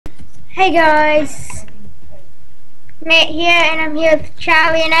Hey guys, Matt here, and I'm here with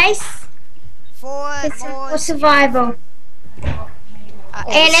Charlie and Ace For for some more more survival. And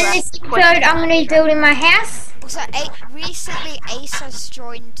in this episode, I'm going to be building my house. Also, recently Ace has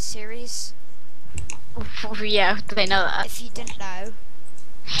joined the series. Yeah, they know that. If you didn't know.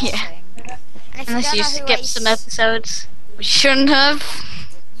 Yeah. Thing. And if Unless you you don't know who skip Ace, some episodes, we shouldn't have.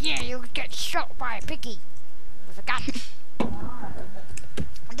 yeah, you'll get shot by a piggy with a gun.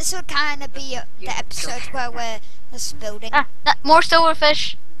 And this will kind of be the episode where we're just building. More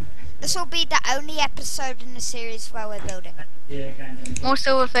silverfish. This will be the only episode in the series where we're building. More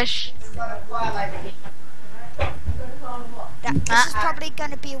silverfish. This is probably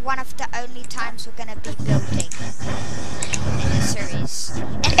going to be one of the only times we're going to be building in the series.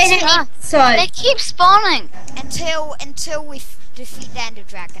 They keep spawning. Until we defeat the Ender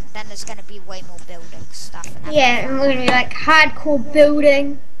Dragon, then there's going to be way more building stuff. Yeah, and we're going to be like hardcore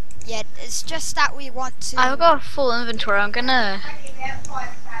building. Yeah, it's just that we want to... I've got full inventory. I'm gonna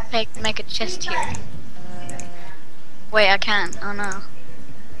make a chest here. Wait, I can't. Oh no.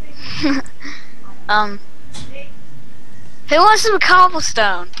 Who wants some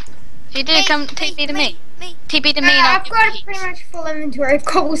cobblestone? If you do, come TP to me. TP to me and I'll I've give got you a pretty much full inventory of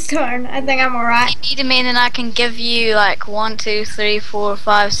cobblestone. I think I'm alright. TP to me and then I can give you like 1, 2, 3, 4,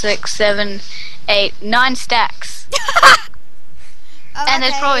 5, 6, 7, 8, 9 stacks. Oh, And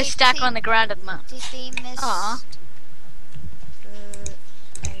there's probably a stack on the ground at the moment. Aw.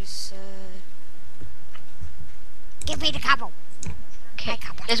 Give me the cobble. Okay.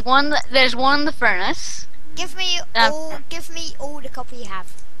 There's one in the furnace. Give me all the copper you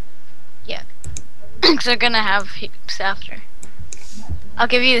have. Yeah. Because I'm gonna have heaps after. I'll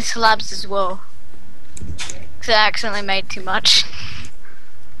give you the slabs as well. Because I accidentally made too much.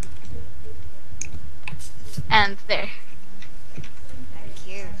 And there. Thank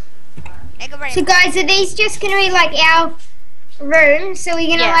you. So guys, are these just going to be like our rooms? So we're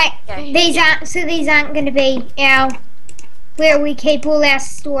going to these aren't going to be our, where we keep all our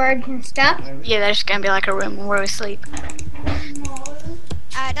storage and stuff? Yeah, there's just gonna be like a room where we sleep.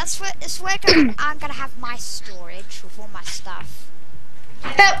 It's where I'm gonna have my storage with all my stuff.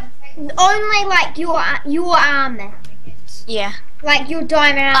 But only like your armor. Yeah. Like your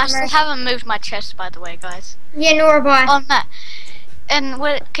diamond armor. I still haven't moved my chest, by the way, guys. Yeah, nor have I. On that. And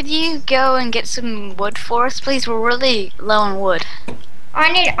could you go and get some wood for us, please? We're really low on wood. I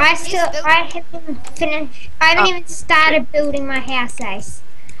haven't finished. I haven't even started building my house, Ace.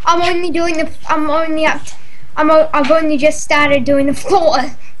 I've only just started doing the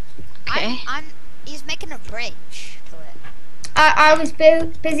floor. Okay. He's making a bridge to it. I was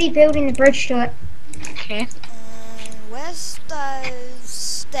busy building the bridge to it. Okay. Where's those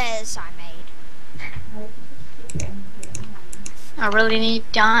stairs I made? I really need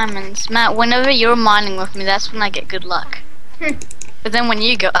diamonds. Matt, whenever you're mining with me, that's when I get good luck. But then when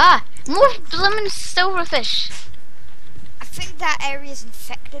you go, more blooming silverfish. I think that area is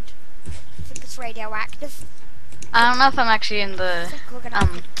infected. I think it's radioactive. I don't know if I'm actually in the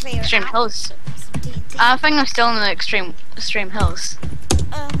extreme hills. I think I'm still in the extreme hills.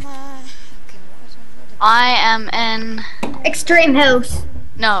 I am in Extreme hills.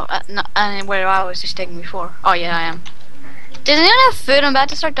 no, where I was just taking before. Oh yeah, I am. Does anyone have food? I'm about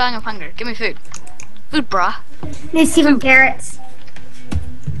to start dying of hunger. Give me food. Food, brah. There's 7 carrots.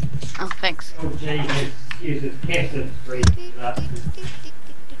 Oh, thanks.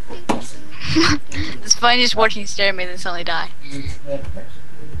 It's funny just watching you stare at me then suddenly die.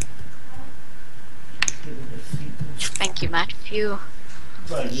 Thank you, Matthew.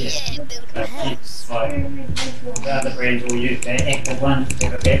 The other brands will use their active ones that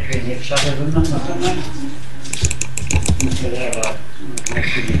have a battery and have shutters in them or something. So they're like,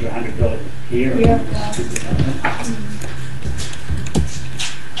 $100 here.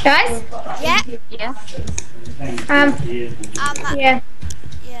 Guys? Yeah. Yeah. Yeah.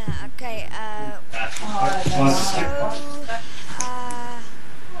 Yeah. Okay. I'm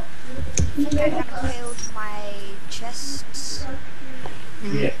gonna build my chests.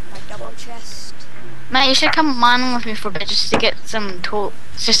 Yeah. My double chest. Matt, you should come mining with me for a bit just to get some tools,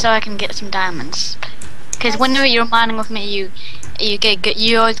 just so I can get some diamonds. Because whenever you're mining with me, you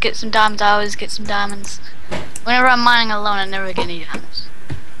always get some diamonds. I always get some diamonds. Whenever I'm mining alone, I never get any diamonds.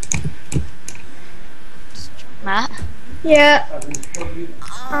 Matt? Yeah.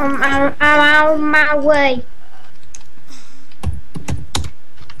 I'm on my way.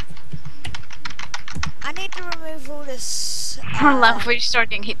 I need to remove all this. I love where you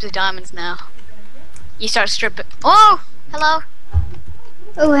start getting heaps of diamonds now. You start stripping. Oh! Hello!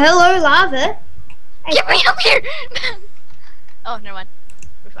 Oh, hello, lava. Get me up here! Oh, never mind.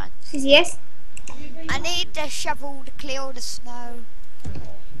 be fine. Says yes. I need the shovel to clear all the snow.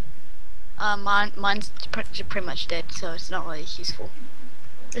 Mine's pretty much dead, so it's not really useful.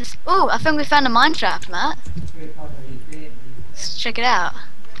 Oh, I think we found a mine shaft, Matt. Let's check it out.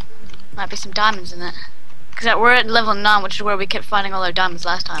 Might be some diamonds in it. Because we're at level 9, which is where we kept finding all our diamonds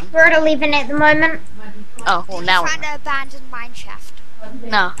last time. We're at 11 at the moment. Oh, well now we're trying to abandon mine shaft.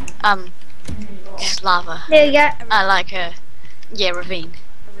 No, just lava. There you go. Like yeah, ravine.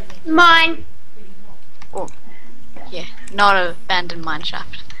 Mine. Oh, yeah, not a abandoned mine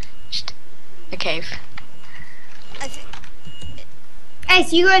shaft. Just a cave. Hey,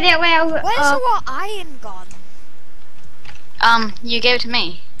 so you go that way. Where's our iron gone? You gave it to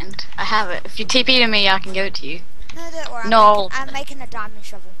me, and I have it. If you TP to me, I can give it to you. No, don't worry. No. I'm making a diamond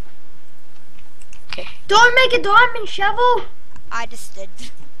shovel. Okay. Don't make a diamond shovel. I just did.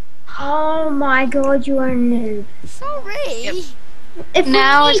 Oh my god, you are a noob. Sorry. Yep. If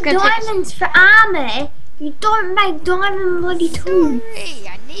Now you it's need gonna diamonds for armor, you don't make diamond bloody tools. Sorry,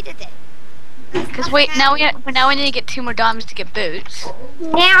 I needed it. Because wait, now we need to get 2 more diamonds to get boots.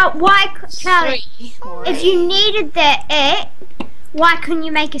 Now, why, Charlie? 3. If you needed that, why couldn't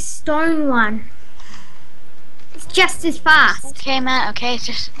you make a stone one? It's just as fast. Okay, Matt. Okay, it's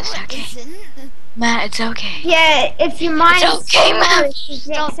okay. Matt, it's okay. Yeah, if your mind It's okay, Matt. it's the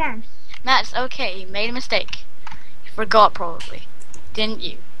exact same. Matt, it's okay. You made a mistake. You forgot probably, didn't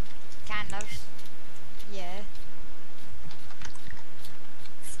you? Kind of. Yeah.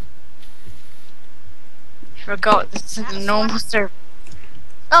 You forgot this is a normal server.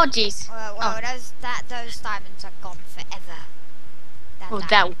 Oh jeez. Well, those diamonds are gone forever.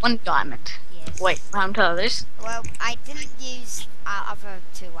 That one diamond. Yes. Wait, round to others. Well, I didn't use other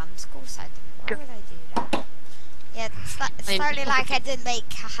 2 ones, of course I didn't. Why would I do that? Yeah, it's totally like I didn't make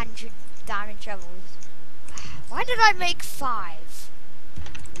 100 diamond shovels. Why did I make 5?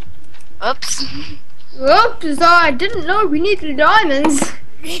 Oops. Oops, I didn't know we needed diamonds.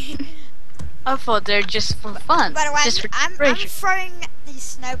 I thought they're just for fun. By the way, just for I'm throwing these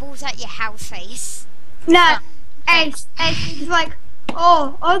snowballs at your house face. No, Ace, it's like,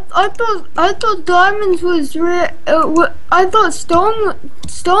 oh, I thought diamonds was rare. I thought stone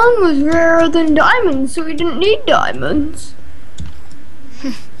was rarer than diamonds, so we didn't need diamonds.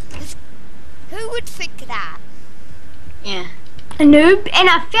 Who would think that? Yeah. A noob, and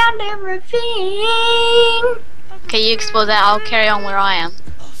I found everything. Okay, you explore that. I'll carry on where I am.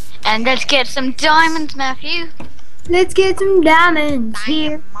 And let's get some diamonds, Matthew. Let's get some diamonds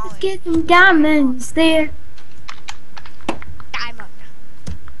here. Let's get some diamonds there. Diamond.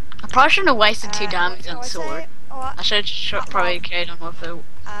 I probably shouldn't have wasted 2 diamonds on What the was sword. it? What? I should have probably carried on with it.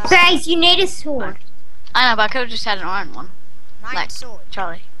 Guys, you need a sword. I know, but I could have just had an iron one. Mine Like sword.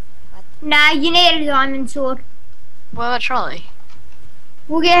 Charlie. Nah, you need a diamond sword. What about Charlie?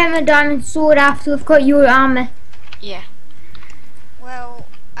 We'll get him a diamond sword after we've got your armor. Yeah. Well,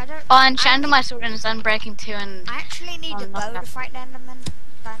 I don't. Oh, I enchanted my sword and it's unbreaking 2 and... I actually need a bow to fight the Enderman.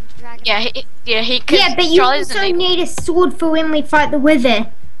 Dragon. Yeah, Yeah, but you Charlie's also need a sword for when we fight the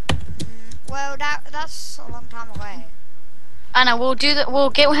wither. Well, that's a long time away. I know, we'll do that. We'll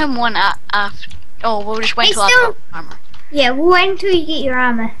get him one after. Oh, we'll just wait Hey, till I've got armor. Yeah, we'll wait until you get your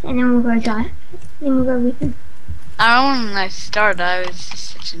armor, and then we'll go die. Then we'll go with him. I remember when I started, I was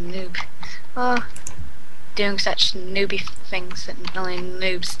just such a noob. Oh, doing such newbie things that only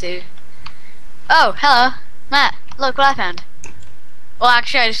noobs do. Oh, hello, Matt. Look what I found. Well,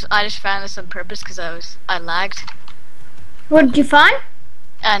 actually, I just found this on purpose because I lagged. What did you find?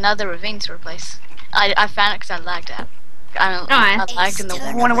 Another ravine sort of place. I found it because I lagged out. I lagged in the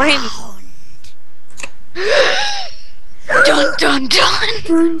one away. Dun dun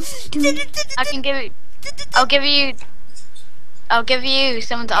dun. I can give you. I'll give you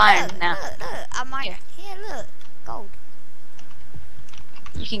some of the iron now. Look, I might. Yeah. Here, look, gold.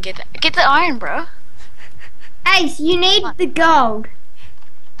 You can get that. Get the iron, bro. Ace, you need the gold.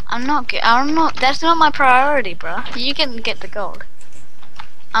 I'm not. That's not my priority, bro. You can get the gold.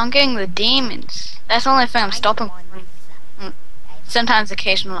 I'm getting the demons. That's the only thing I'm stopping. Sometimes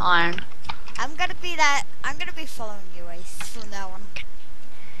occasional iron. I'm gonna be following you, Ace, from now on.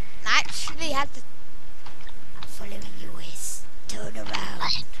 I actually have to. I'm following you, Ace. Turn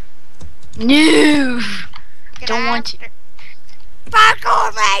around. No. Don't want to.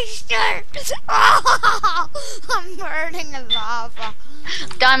 Parkour master! Oh, I'm burning in lava.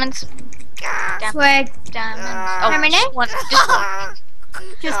 Diamonds. Swag. Diamonds. How many? Just one.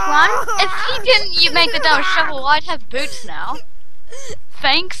 Just one? If he didn't, you make the diamond shovel, I'd have boots now.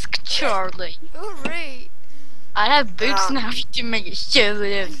 Thanks, Charlie. Hooray! I'd have boots now if you didn't make a shovel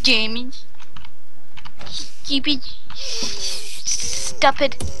of damage. Stupid.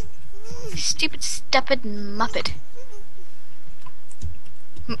 stupid muppet.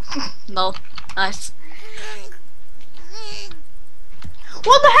 No, nice.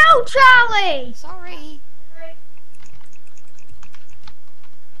 What the hell, Charlie? Sorry.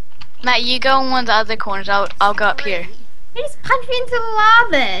 Matt, you go in one of the other corners. I'll go up here. He just punched me into the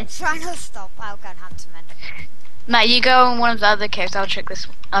lava. Trying to stop. I'll go and hunt some Enderman. Matt, you go in one of the other caves. I'll check this.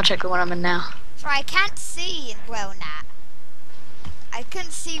 I'll check the one I'm in now. Sorry, I can't see well, Nat. I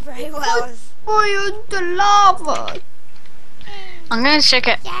couldn't see very well. Oh, the lava. I'm gonna check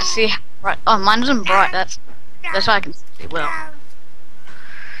it to see. Right. Oh, mine isn't bright. That's why I can see well.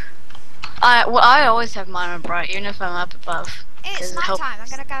 I always have mine on bright, even if I'm up above. It's night time. I'm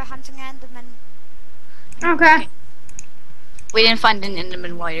gonna go hunting Enderman. Okay. We didn't find an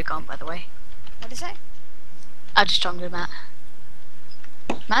Enderman while you're gone, by the way. What is it? I just talked to Matt.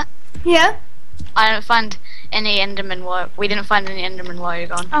 Matt? Yeah? I didn't find any Enderman while we didn't find any Enderman while you're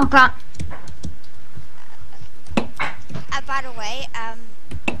gone. Okay. By the way, Matt,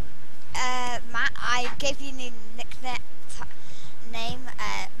 I gave you a new nickname,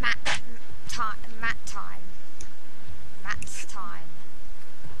 Matt's time.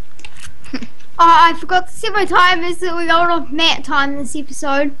 Oh, I forgot to set my timers that we're going off Matt time this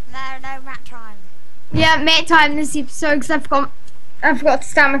episode. No, Matt time. Yeah, Matt time this episode because I forgot to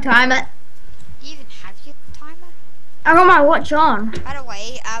start my timer. You even have your timer? I got my watch on. By the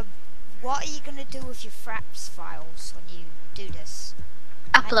way, what are you gonna do with your Fraps files when you do this?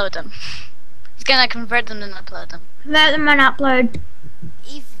 Upload them. He's gonna convert them and upload them. Let them on upload.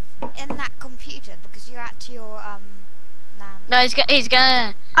 Even in that computer, because you're at your LAN. No, he's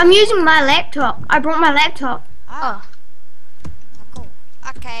gonna. I'm using my laptop. I brought my laptop. Oh. Cool.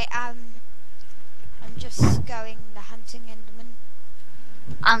 Okay, I'm just going the hunting Enderman.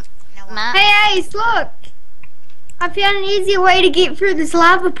 You know what? Matt. Hey Ace, look! I found an easier way to get through this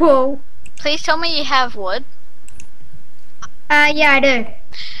lava pool. Please tell me you have wood. Yeah, I do.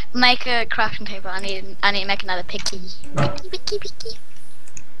 Make a crafting table. I need to make another picky. Picky.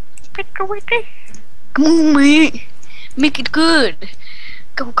 Come on, mate. Make it good.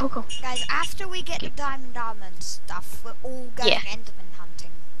 Go. Guys, after we get the diamond stuff, we're all going Enderman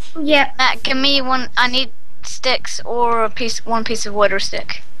hunting. Yep. Matt, give me one. I need sticks or one piece of wood or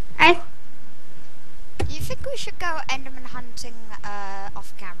stick. Hey? Do you think we should go Enderman hunting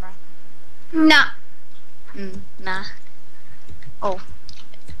off camera? Nah. Nah. Oh.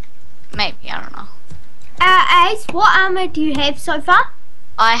 Maybe, I don't know. Ace, what armor do you have so far?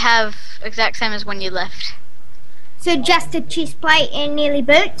 I have exact same as when you left. So just a chest plate and nearly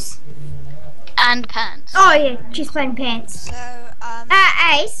boots? And pants. Oh yeah, chest plate and pants. So,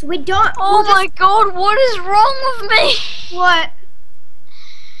 Ace, we don't... Oh my god, what is wrong with me? What?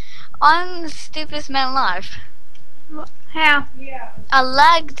 I'm the stupidest man alive. How? I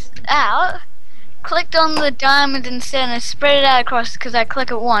lagged out, clicked on the diamond instead and I spread it out across because I click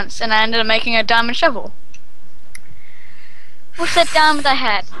it once and I ended up making a diamond shovel. What's that diamond I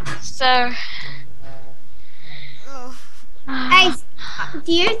had? So... Ace,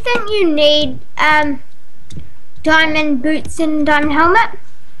 do you think you need diamond boots and diamond helmet?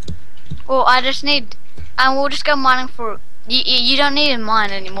 Well, I just need... And we'll just go mining for... You don't need to mine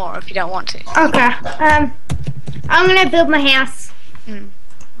anymore if you don't want to. Okay. I'm gonna build my house.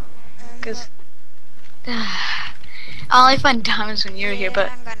 Because... I only find diamonds when you're here, but...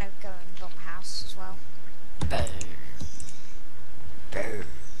 I'm gonna go and build my house as well.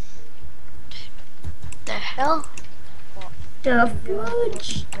 The hell? The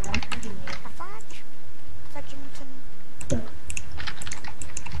fudge.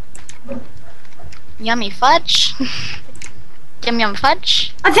 Yummy fudge. Yum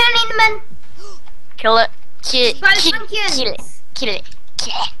fudge. I found Enderman. Kill it. Kill By the it. pumpkins. Kill it.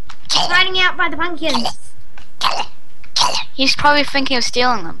 Hiding out by the pumpkins. He's probably thinking of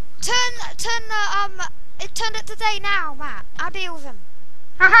stealing them. Turn it to day now, Matt. I'll deal with him.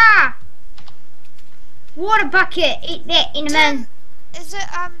 Haha. Water bucket. Eat that, Enderman. Is it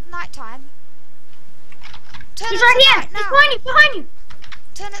night time? He's right here. He's behind you.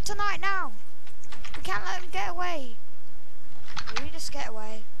 Turn it to night now. We can't let him get away. We just get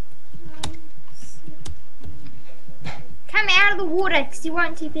away. Come out of the water, because you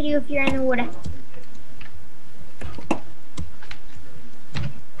won't take video if you're in the water. I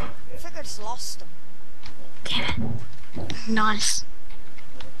think I just lost him. Damn it. Nice.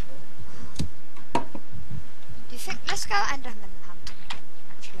 Do you think... Let's go Enderman hunting,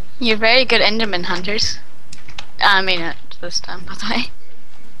 actually. You're very good Enderman hunters. I mean it this time, by the way.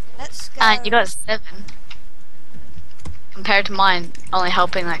 Let's go... And you got 7. Compared to mine, only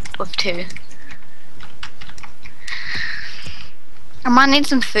helping like with 2. I might need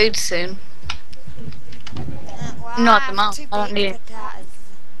some food soon. Well, No, at the have moment. two I don't big need it. potatoes.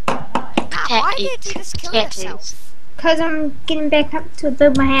 Matt, why did you just kill yourself? Because I'm getting back up to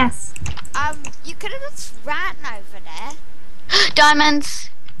build my house. You could have just ran over there. Diamonds.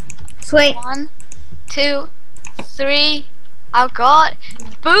 Sweet. 1, 2, 3. I've got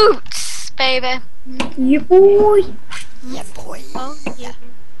boots, baby. You boy. Yeah, boy. Oh yeah.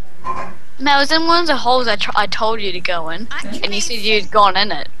 Now, I was in one of the holes I told you to go in, Actually, and you said you'd gone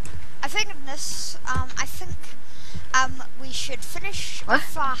in it. I think in this, we should finish What?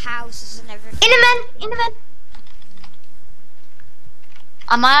 off our houses and everything. Enderman.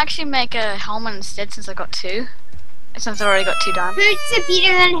 I might actually make a helmet instead since I got 2. Since I already got 2 diamonds. Boots are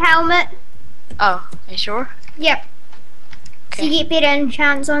better than helmet. Oh, are you sure? Yep. So Okay. you get better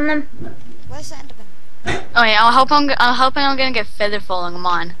enchants on them. Where's the Enderman? Oh yeah, I'm hoping I'm gonna get feather falling on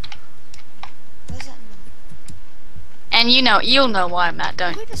mine. Where's the Enderman? And you'll know why, Matt.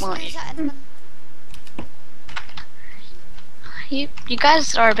 Who just Won't lose you? that Enderman? You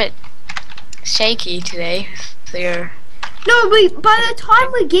guys are a bit shaky today. So you're. No, but by the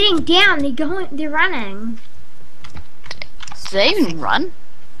time we're getting down, they're running. Do they even run?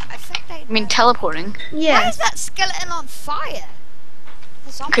 I think they. I mean, teleporting. Why Yeah. is that skeleton on fire?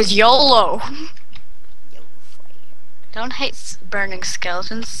 Cause YOLO. Yo, fire. Don't hate burning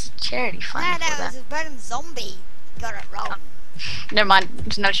skeletons. Charity fund No, for it was that. a burning zombie. Got it wrong. Never mind.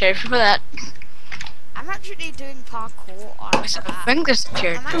 There's no charity for that. I'm actually doing parkour on. I think there's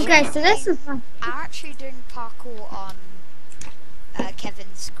charity. Okay, so this is fun. I'm actually doing parkour on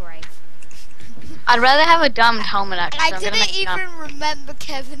Kevin's grave. I'd rather have a diamond helmet actually. I so I'm gonna didn't make even remember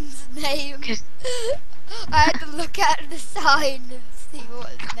Kevin's name. 'Cause- I had to look at the sign and see what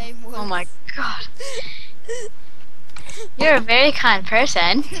his name was. Oh my god. You're a very kind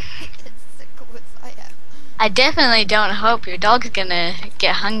person. As cool as I am. I definitely don't hope your dog's gonna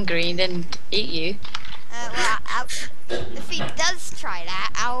get hungry and then eat you. If he does try that,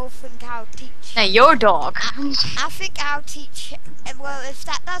 I'll teach. Now your dog. I think I'll teach. Well, if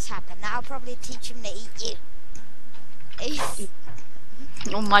that does happen, I'll probably teach him to eat you.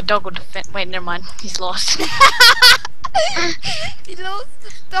 Oh, my dog would defend. Wait, never mind. He's lost. He lost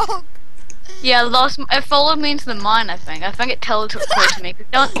his dog. Yeah, lost. It followed me into the mine. I think it teleported me.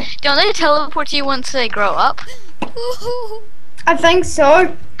 Don't they teleport to you once they grow up? I think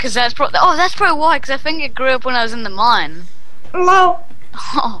so. Cause that's probably why. Cause I think it grew up when I was in the mine. Well,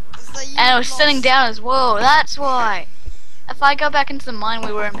 Oh, So you and I was lost. sitting down as well. That's why. If I go back into the mine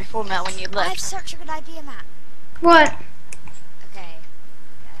we were in before, Matt, when you I have left. such a good idea, Matt. what? Okay.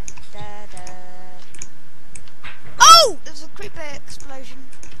 Oh! There's a creeper explosion.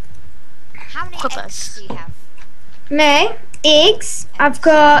 How many Clippers. eggs do you have? Me? Eggs? I've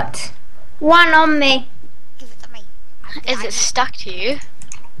got 1 on me. Give it to me. Is it stuck to you?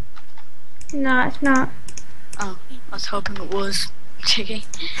 No, it's not. Oh, I was hoping it was. Chicky.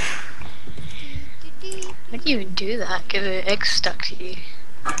 How do you even do that? Get an egg stuck to you?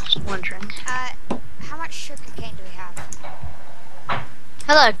 Just wondering. How much sugar cane do we have?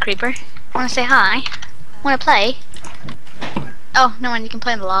 Hello, creeper. Wanna say hi? Wanna play? Oh, no one. You can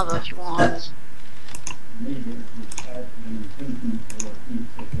play in the lava if you want.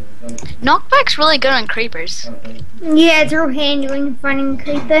 Knockback's really good on creepers. Yeah, it's real handy when you're finding a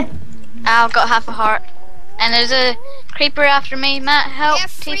creeper. I've got half a heart. And there's a creeper after me. Matt, help. We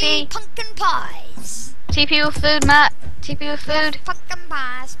have 3 TP. pumpkin pies. TP with food, Matt. TP with food. Pumpkin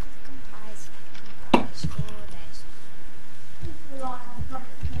pies. Well,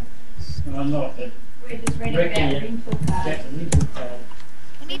 I'm not, but Ricky,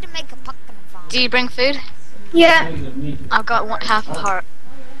 We need to make a pumpkin farm. Do you bring food? Yeah. I've got half a heart.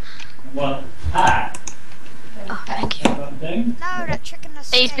 Well, Oh, thank you. thing. No, that chicken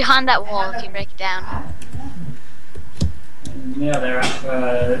is He's behind that wall if you break it down. And now they're up,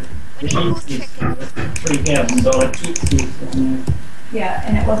 the We need more keep is chicken. $3,000 keep is, Yeah,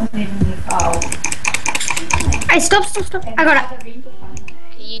 and it wasn't even your fault. Hey, stop. I got it.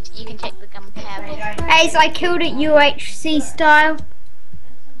 You can take the gum cabbage. Ace, I killed it UHC style.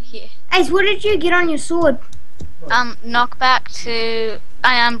 Yeah. Ace, what did you get on your sword? Knockback 2.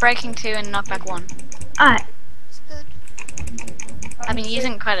 I am breaking 2 and knockback 1. Alright. It's good. I've been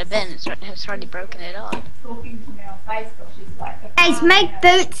using it quite a bit and it's already broken it off. Talking to me on Facebook, she's like, Ace, make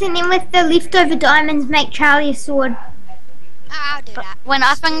boots and then with the leftover diamonds make Charlie a sword. I'll do that. When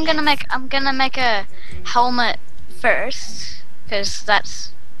I'm gonna make a helmet first, because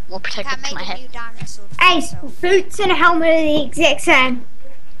that's more I protective to made my a head. new diamond sword for Ace, myself. boots and a helmet are the exact same.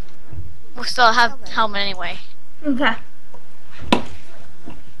 We'll still have helmet anyway. Okay.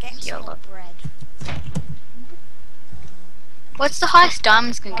 Get some YOLO. more bread. What's the highest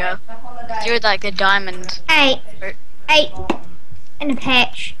diamonds can go? You're like the diamond. 8. 8 in a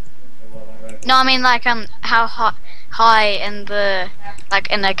patch. No, I mean like how high in the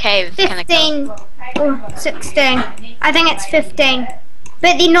in a cave can it go? 15 or 16. I think it's 15.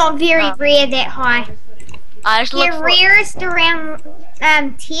 But they're not very rare that high. I just look They're for rarest around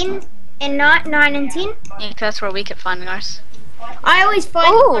 10 and 9 and 10. Yeah, 'cause that's where we kept finding ours. I always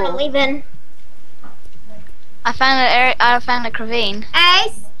find Ooh. 11. I found a ravine.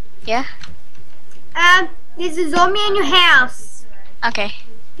 Ace, Yeah. there's a zombie in your house. Okay.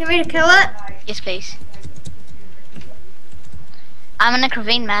 You ready to kill it? Yes, please. I'm in a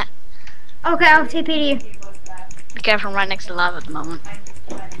ravine, Matt. Okay, I'll TP to you. Be careful, I'm right next to lava at the moment.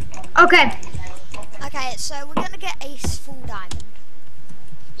 Okay. Okay, so we're gonna get a full diamond.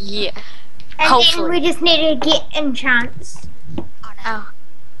 Yeah. And Hopefully. then we just need to get enchants. Oh no. Ow.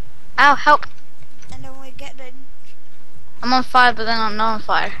 Ow, help. And then we get the... I'm on fire, but then I'm not on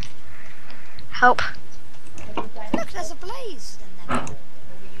fire. Help. Look, there's a blaze in there.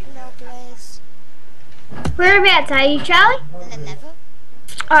 A little blaze. Whereabouts are you, Charlie? In the nether.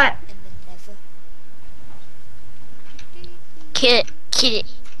 Alright. In the nether. Kill it. Kill it.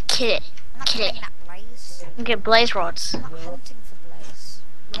 Kill it. I'm not Kill it. getting that blaze. You can get blaze rods. I'm not hunting for blaze.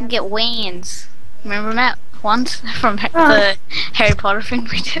 You can get wings. Remember Matt? Once from the Harry Potter thing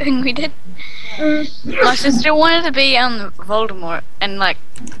we did. My sister wanted to be Voldemort and like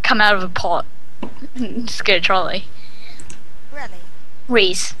come out of a pot and scare Charlie. Really?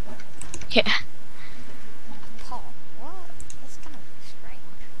 Reese. Yeah. A pot? What? That's kind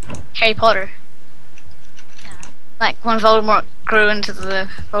of strange. Harry Potter. No. Like when Voldemort grew into the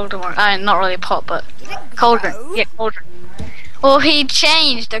Voldemort. Not really a pot, but You didn't cauldron. grow? Yeah, cauldron. Well, he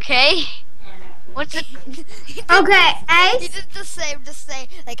changed, okay? What's it? Okay, He Ace. did the same, just say,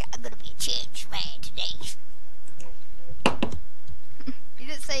 like, I'm gonna be a changed man today. He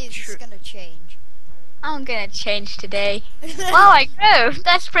didn't say he's just gonna change. I'm gonna change today. Wow, I grew.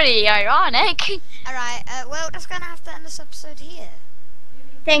 That's pretty ironic. Alright, well, that's gonna have to end this episode here.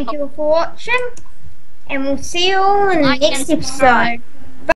 Thank you for watching. And we'll see you all in the Like and next subscribe. episode.